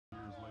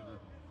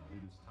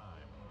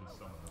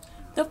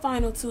The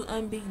final two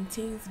unbeaten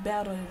teams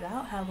battled it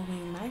out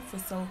Halloween night for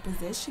sole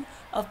possession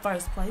of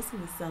first place in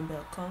the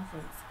Sunbelt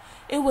Conference.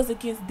 It was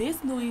against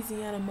this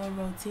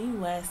Louisiana-Monroe team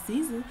last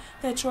season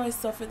that Troy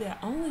suffered their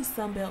only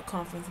Sunbelt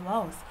Conference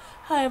loss.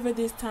 However,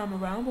 this time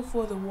around,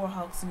 before the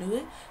Warhawks knew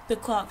it, the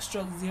clock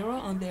struck zero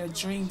on their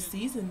dream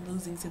season,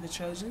 losing to the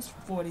Trojans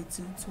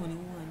 42-21.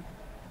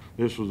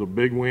 This was a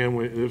big win.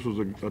 This was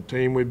a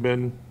team we'd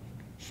been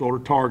sort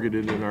of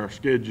targeted in our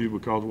schedule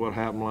because of what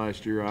happened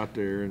last year out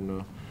there.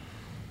 And a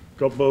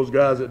couple of those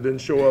guys that didn't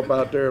show up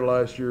out there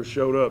last year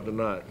showed up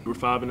tonight. We're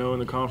 5-0 in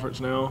the conference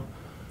now.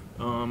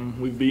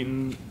 We've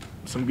beaten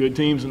some good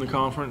teams in the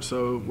conference,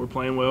 so we're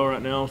playing well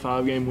right now.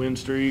 5-game win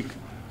streak.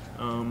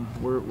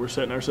 We're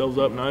setting ourselves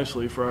up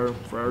nicely for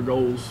our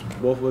goals.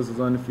 Both of us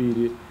is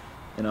undefeated,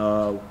 and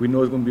we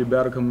know it's going to be a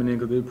battle coming in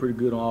because they're pretty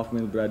good on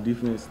offense, but our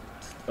defense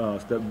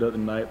stepped up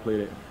tonight,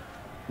 played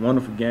a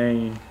wonderful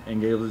game,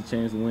 and gave us a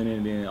chance to win it,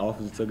 and then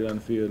offense took it down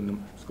the field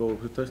and scored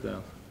his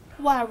touchdowns.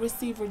 Wide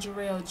receiver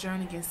Jarrell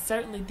Jernigan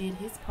certainly did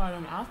his part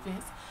on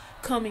offense,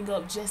 coming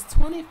up just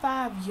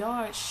 25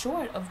 yards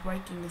short of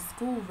breaking the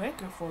school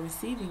record for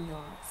receiving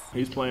yards.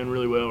 He's playing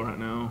really well right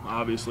now.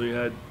 Obviously, he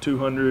had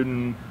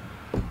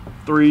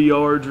 203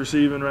 yards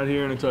receiving right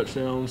here and a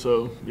touchdown.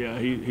 So, yeah,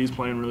 he's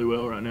playing really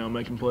well right now,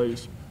 making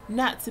plays.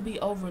 Not to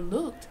be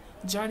overlooked,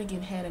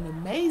 Jernigan had an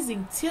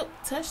amazing tip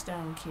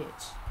touchdown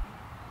catch.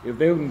 If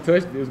they were going to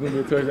touch it, it was going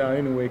to be a touchdown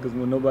anyway because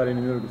when nobody in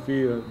the middle of the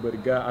field. But the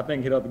guy, I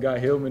think, hit up the guy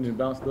helmet and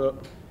bounced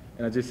up,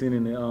 and I just seen it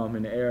in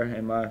the air,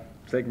 and my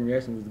second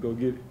reaction was to go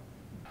get it.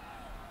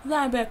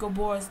 Linebacker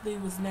Boris Lee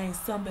was named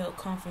Sunbelt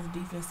Conference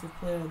Defensive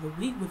Player of the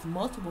Week with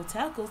multiple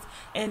tackles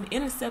and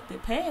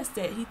intercepted pass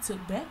that he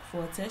took back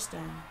for a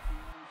touchdown.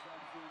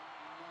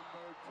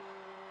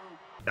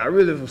 I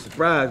really was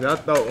surprised. I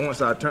thought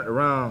once I turned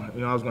around,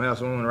 I was going to have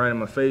someone right in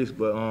my face,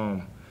 but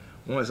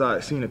once I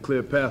seen a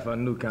clear path, I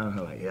knew kind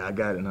of like, yeah, I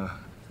got it now.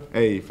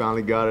 Hey, he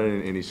finally got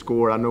it and he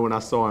scored. I know when I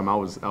saw him, I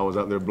was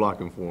out there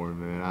blocking for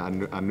him,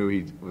 man. I knew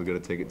he was going to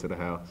take it to the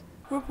house.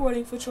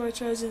 Reporting for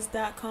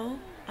TroyTrojans.com,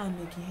 I'm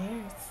Nikki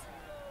Harris.